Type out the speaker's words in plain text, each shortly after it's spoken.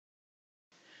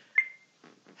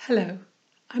Hello,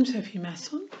 I'm Sophie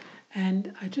Masson,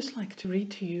 and I'd just like to read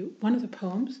to you one of the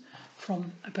poems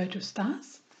from A Boat of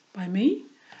Stars by me.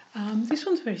 This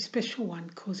one's a very special one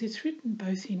because it's written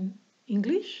both in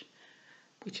English,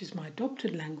 which is my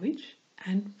adopted language,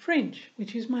 and French,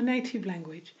 which is my native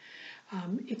language.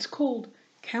 It's called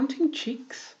Counting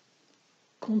Chicks,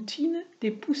 Comptine des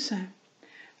Poussins,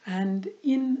 and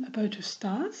in A Boat of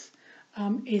Stars,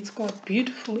 it's got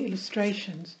beautiful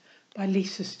illustrations by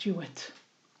Lisa Stewart.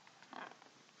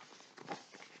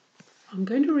 I'm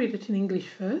going to read it in English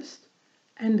first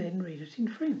and then read it in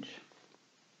French.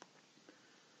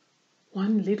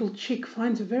 One little chick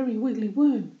finds a very wiggly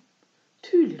worm.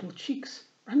 Two little chicks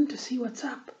run to see what's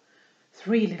up.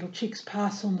 Three little chicks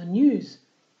pass on the news.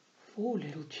 Four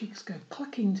little chicks go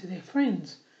clucking to their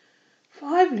friends.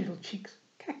 Five little chicks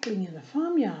cackling in the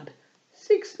farmyard.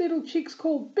 Six little chicks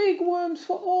call big worms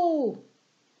for all.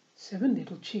 Seven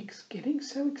little chicks getting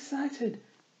so excited.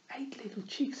 Eight little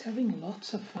chicks having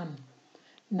lots of fun.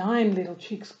 9 little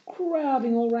chicks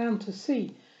crowding all round to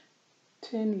see.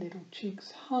 10 little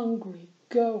chicks hungry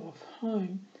go off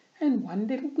home, and 1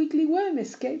 little wiggly worm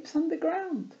escapes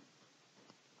underground.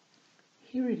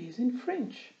 Here it is in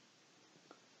French.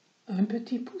 Un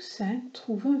petit poussin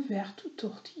trouve un verre tout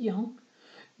tortillant.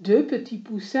 2 petits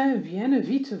poussins viennent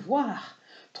vite voir.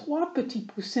 3 petits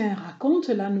poussins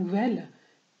racontent la nouvelle.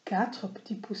 4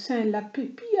 petits poussins la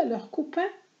pépillent à leurs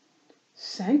copains.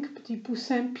 5 petits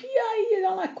poussins piaillent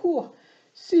dans la cour.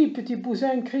 6 petits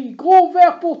poussins crient « Gros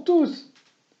verre pour tous !»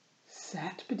 7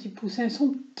 petits poussins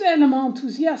sont tellement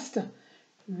enthousiastes.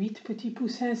 8 petits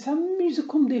poussins s'amusent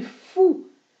comme des fous.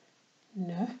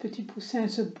 9 petits poussins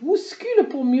se bousculent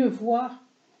pour mieux voir.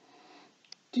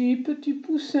 10 petits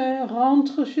poussins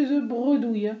rentrent chez eux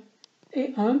bredouilles.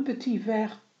 Et un petit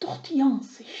ver tortillant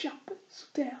s'échappe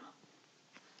sous terre.